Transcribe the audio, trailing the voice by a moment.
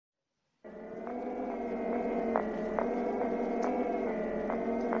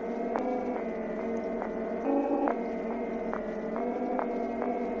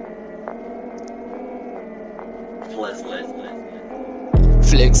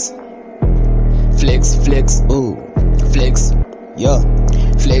Flex, flex, flex, ooh, flex, yeah,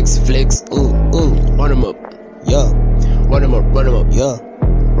 flex, flex, ooh, ooh, run 'em up, yeah, run 'em up, run 'em up, yeah,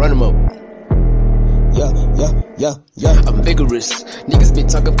 run 'em up. yeah. I'm vigorous, niggas be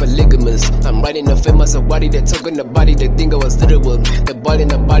talking polygamous. I'm writing the famous body that talking the body that think I was literal. The body in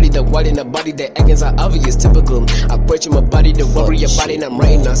the body, the wall in the body, the actions are obvious, typical. I question my body, the worry your body, and I'm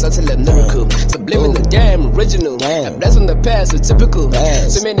writing on something like lyrical. Subliminal, damn original. Damn. A blast from the past is typical.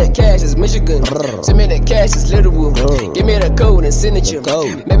 Blast. Send me that cash is Michigan. Brr. Send me that cash is literal. Brr. Give me the code and signature. The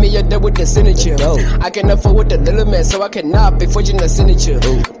code. Make me your debt with the signature. The code. I can afford with the little man, so I cannot be forging the signature.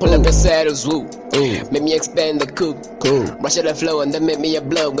 Ooh. Pull up the saddles, woo. Ooh. Make me expand the coupe. Cool. Rush of the flow and then make me a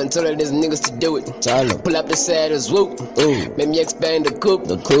blow. Gonna tell all these niggas to do it. Tell 'em. Pull up the saddles, woo. Ooh. Make me expand the coupe.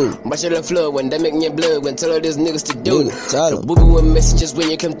 The cool. Rush of the flow and then make me a blow. Gonna tell all these niggas to do it. Tell 'em. The boogie with messages when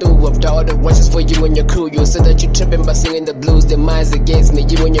you come through. After all the watches for you and your crew. You said that you tripping by singing the blues. Their minds against me.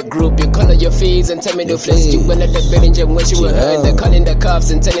 You and your group. You color your fees and tell me to flex. You went at the building just when you were heard. They're calling the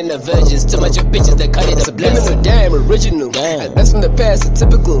cops and telling the virgins. Too much of bitches that call it a subliminal. Damn original. Damn. That's from the past, it's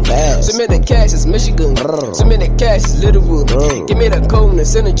typical. Blast. Send me the cash, it's Michigan. Brr. Send me the cash, it's literal. Brr. Give me the code and the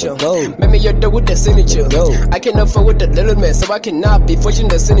signature. Code. Make me your dough with the signature. Yo. I can't afford with the little man, so I cannot be forging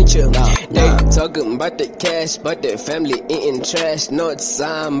the signature. Nah. They talking about the cash, but their family eating trash. Not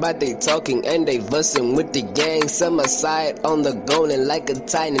sign, but they talking and they busting with the gang. Summer side on the golden like a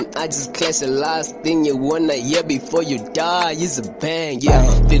titan. I just clash the last thing you wanna hear before you die. It's a bang, yeah.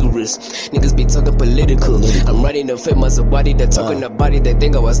 Vigorous. Niggas be talking political. I'm writing the famous body that talking the body that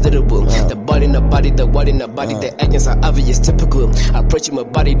think I was literal. The body in the body, the word in the body, the actions are obvious, typical. I approach my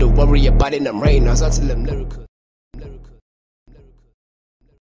body, the worry about it, I'm writing. I start to them lyrical.